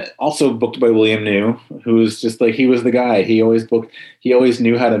 that also booked by William New, who was just like, he was the guy. He always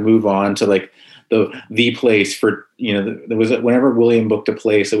knew how to move on to like the place for, there was whenever William booked a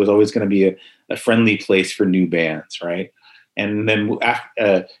place, it was always going to be a friendly place for new bands. Right. And then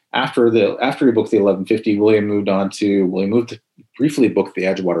after he booked the 1150, William moved to briefly book the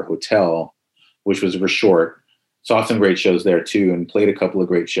Edgewater Hotel, which was short. Saw some great shows there too, and played a couple of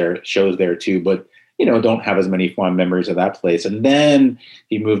great shows there too, but don't have as many fond memories of that place. And then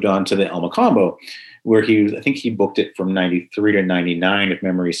he moved on to the El Mocambo, where I think he booked it from 93 to 99, if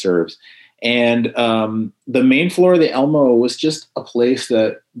memory serves. And the main floor of the Elmo was just a place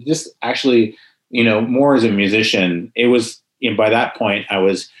that just actually, more as a musician, it was, by that point I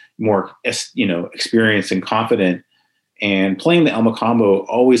was more, experienced and confident, and playing the El Mocambo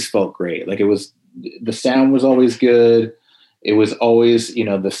always felt great. Like, the sound was always good. It was always,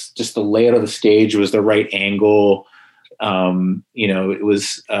 just the layout of the stage was the right angle. It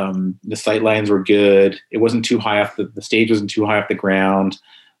was, the sight lines were good. It wasn't too high off the stage wasn't too high off the ground.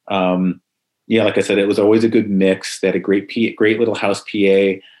 Like I said, it was always a good mix. They had a great little house PA,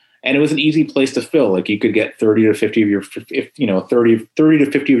 and it was an easy place to fill. Like, you could get 30 to 50 of your, 30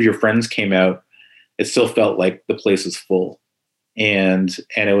 to 50 of your friends came out, it still felt like the place was full. And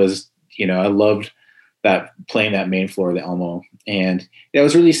it was, I loved that, playing that main floor of the Elmo. And it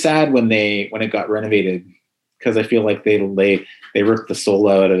was really sad when it got renovated, because I feel like they ripped the soul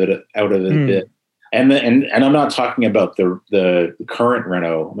out of it a bit. And I'm not talking about the current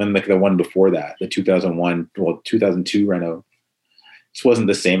reno. I mean, like the one before that, the 2002 reno. This wasn't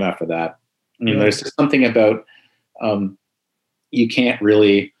the same after that. I mean, there's just something about you can't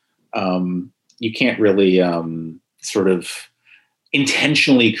really sort of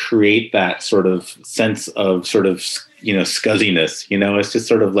intentionally create that sort of sense of sort of, scuzziness. It's just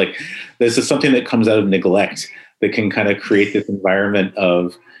sort of like, there's just something that comes out of neglect that can kind of create this environment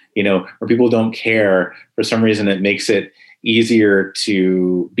of, where people don't care. For some reason, it makes it easier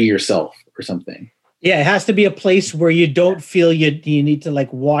to be yourself or something. Yeah, it has to be a place where you don't feel you need to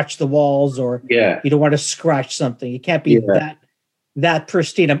like watch the walls, or you don't want to scratch something. It can't be that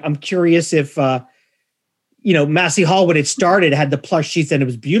pristine. I'm curious if Massey Hall, when it started, had the plush sheets and it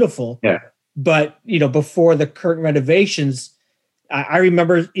was beautiful. Yeah. But before the current renovations, I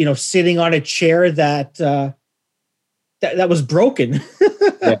remember sitting on a chair that was broken.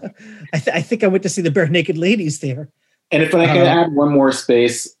 Yeah. I think I went to see the Bare Naked Ladies there. And if I can add one more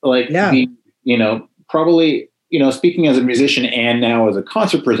space, probably, speaking as a musician and now as a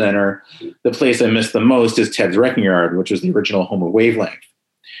concert presenter, the place I miss the most is Ted's Wrecking Yard, which was the original home of Wavelength,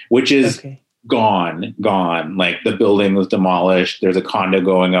 which is gone. Like the building was demolished. There's a condo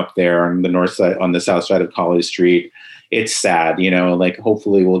going up there on the north side, on the south side of College Street. It's sad, like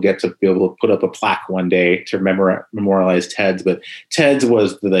hopefully we'll get to be able to put up a plaque one day to memorialize Ted's. But Ted's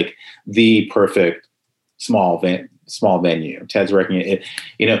was the perfect small venue. Ted's Wrecking It.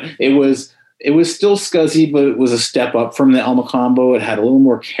 It was still scuzzy, but it was a step up from the El Mocambo. It had a little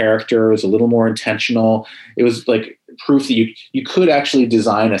more character. It was a little more intentional. It was like proof that you could actually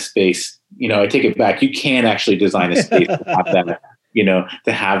design a space. I take it back. You can actually design a space to have that,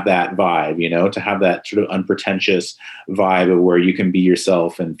 to have that vibe, to have that sort of unpretentious vibe of where you can be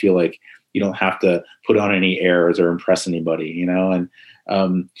yourself and feel like you don't have to put on any airs or impress anybody, and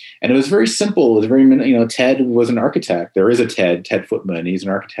it was very simple. It was very, Ted was an architect. There is a Ted Footman. He's an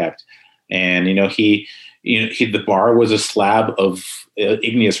architect. And, the bar was a slab of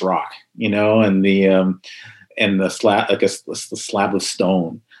igneous rock, and the slab, like a slab of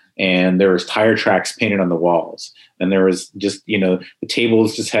stone. And there was tire tracks painted on the walls. And there was just, the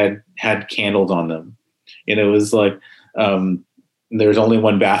tables just had candles on them. It was like, there was only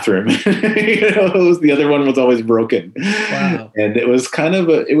one bathroom. The other one was always broken. Wow. And it was kind of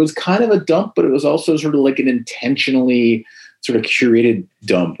a dump, but it was also sort of like an intentionally sort of curated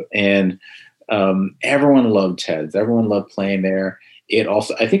dump. And everyone loved Ted's. Everyone loved playing there. It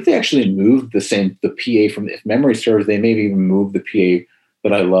also, I think they actually moved the PA from, if memory serves, they maybe even moved the PA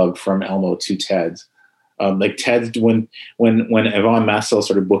that I loved from Elmo to Ted's. Like Ted's, when Yvonne Massel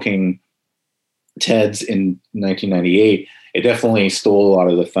started booking Ted's in 1998, it definitely stole a lot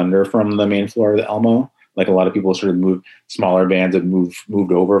of the thunder from the main floor of the Elmo. Like a lot of people sort of smaller bands have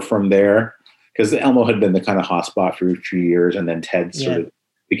moved over from there, because the Elmo had been the kind of hotspot for a few years, and then Ted sort of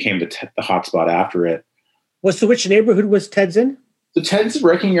became the hotspot after it. So which neighborhood was Ted's in? So Ted's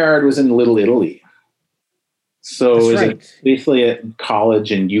Wrecking Yard was in Little Italy. So it was basically at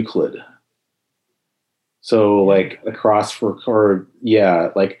College and Euclid. So like across if you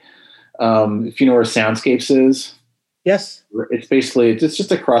know where Soundscapes is. Yes. It's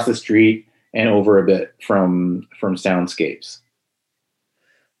just across the street and over a bit from Soundscapes.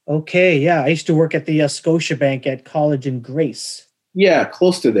 Okay, yeah. I used to work at the Scotiabank at College and Grace. Yeah,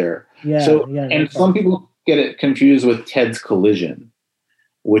 close to there. Yeah. So, and some people get it confused with Ted's Collision,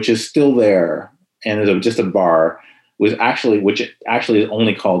 which is still there and is just a bar. Which actually is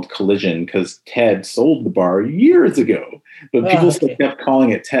only called Collision because Ted sold the bar years ago, but people still kept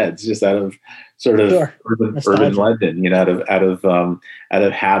calling it Ted's just out of sort of urban legend, out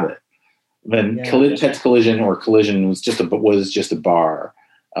of habit. Then Ted's Collision or Collision was just a bar.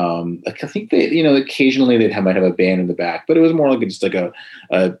 I think they, occasionally might have a band in the back, but it was more like just like a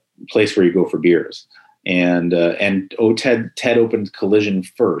place where you go for beers. And Ted opened Collision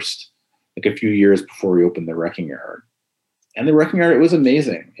first, like a few years before he opened the Wrecking Yard. And the Wrecking Yard, it was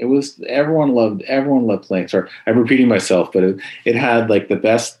amazing. It was everyone loved playing. Sorry, I'm repeating myself, but it had like the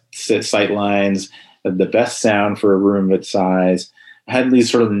best sight lines, the best sound for a room of its size. It had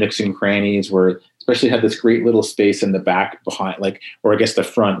these sort of nooks and crannies where, especially had this great little space in the back behind, like, or I guess the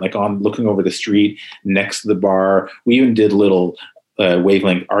front, like on looking over the street next to the bar. We even did little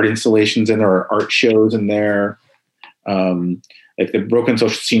wavelength art installations in there, or art shows in there. Like the Broken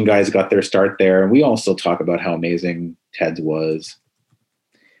Social Scene guys got their start there, and we all still talk about how amazing Ted's was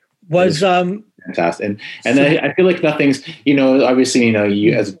fantastic. And I feel like nothing's, obviously,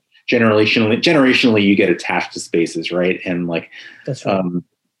 you as generationally you get attached to spaces, right? And like that's right.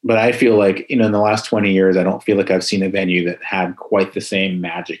 But I feel like, in the last 20 years, I don't feel like I've seen a venue that had quite the same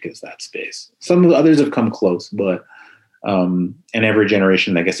magic as that space. Some of the others have come close, but and every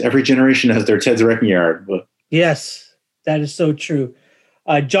generation has their Ted's Wrecking Yard. But yes. That is so true.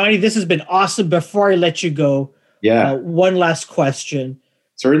 Johnny, this has been awesome. Before I let you go, one last question.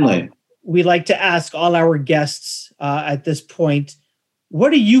 Certainly. We like to ask all our guests at this point,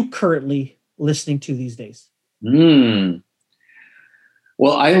 what are you currently listening to these days? Well,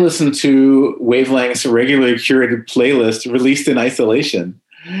 I listen to Wavelength's regularly curated playlist, Released in Isolation.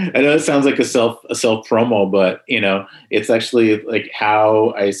 I know it sounds like a self promo, but it's actually like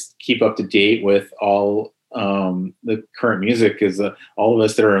how I keep up to date with all the current music. Is all of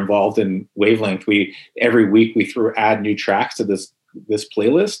us that are involved in Wavelength, every week we add new tracks to this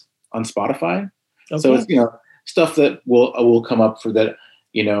playlist on Spotify. Okay. So it's stuff that will come up for that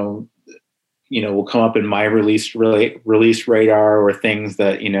will come up in my release radar, or things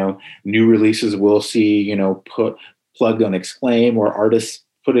that new releases we'll see plugged on Exclaim, or artists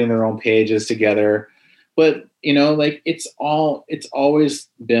putting their own pages together. But like it's always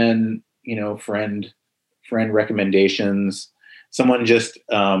been friend recommendations. Someone just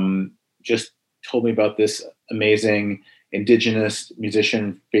told me about this amazing Indigenous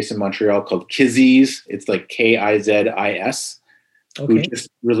musician based in Montreal called Kizis. It's like Kizis, who just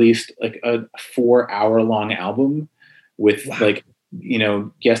released like a 4-hour long album with like, you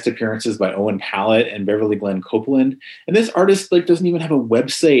know, guest appearances by Owen Pallett and Beverly Glenn Copeland. And this artist like doesn't even have a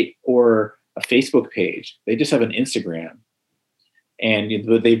website or a Facebook page. They just have an Instagram, and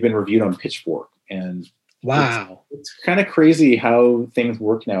they've been reviewed on Pitchfork. And it's kind of crazy how things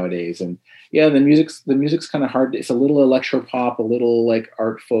work nowadays. And yeah, the music's kind of hard. It's a little electro pop, a little like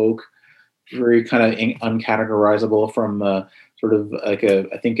art folk, very kind of uncategorizable from sort of like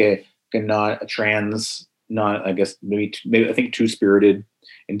a not a trans, not I guess maybe I think two-spirited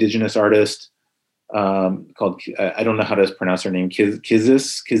Indigenous artist called, I don't know how to pronounce her name,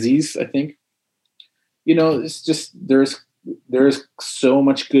 Kizis, I think. You know, it's just there's so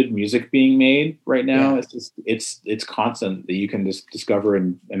much good music being made right now. It's constant that you can just discover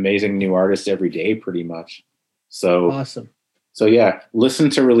an amazing new artists every day, pretty much. So awesome. So yeah, listen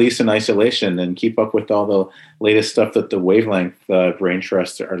to Release in Isolation and keep up with all the latest stuff that the Wavelength Brain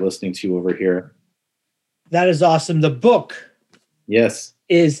Trust are listening to over here. That is awesome. The book, yes,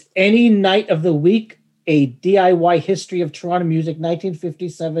 is Any Night of the Week: A DIY History of Toronto Music,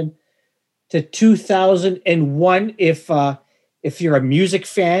 1957 to 2001. If you're a music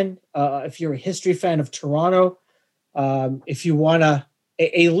fan, if you're a history fan of Toronto, if you want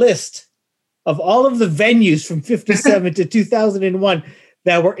a list of all of the venues from 57 to 2001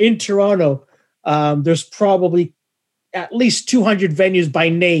 that were in Toronto, there's probably at least 200 venues by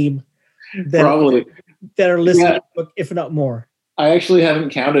name that are listed in the book, if not more. I actually haven't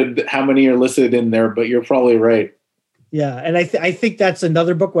counted how many are listed in there, but you're probably right. Yeah, and I think that's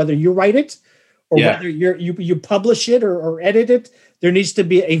another book, whether you write it or whether you publish it or edit it, there needs to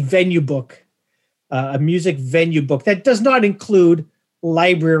be a venue book, a music venue book that does not include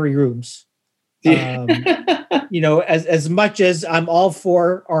library rooms. You know, as much as I'm all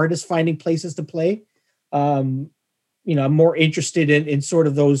for artists finding places to play, you know, I'm more interested in sort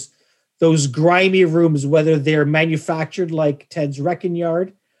of those grimy rooms, whether they're manufactured like Ted's Wrecking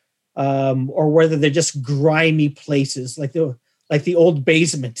Yard, or whether they're just grimy places like the old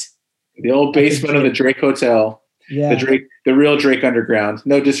basement. The old basement of the Drake Hotel. Yeah. The real Drake Underground.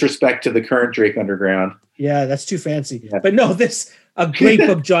 No disrespect to the current Drake Underground. Yeah, that's too fancy. Yeah. But no, a great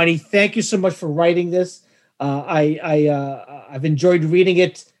book, Johnny. Thank you so much for writing this. I've enjoyed reading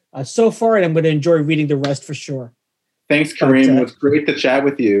it so far, and I'm going to enjoy reading the rest for sure. Thanks, Kareem. It was great to chat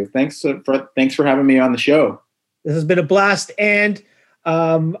with you. Thanks for having me on the show. This has been a blast, and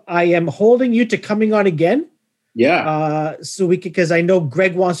I am holding you to coming on again. Yeah. So because I know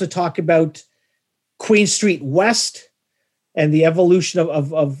Greg wants to talk about Queen Street West and the evolution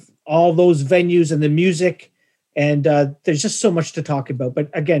of all those venues and the music. And there's just so much to talk about. But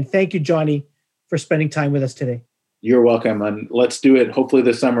again, thank you, Johnny, for spending time with us today. You're welcome. And let's do it. Hopefully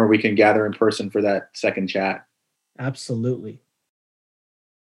this summer we can gather in person for that second chat. Absolutely.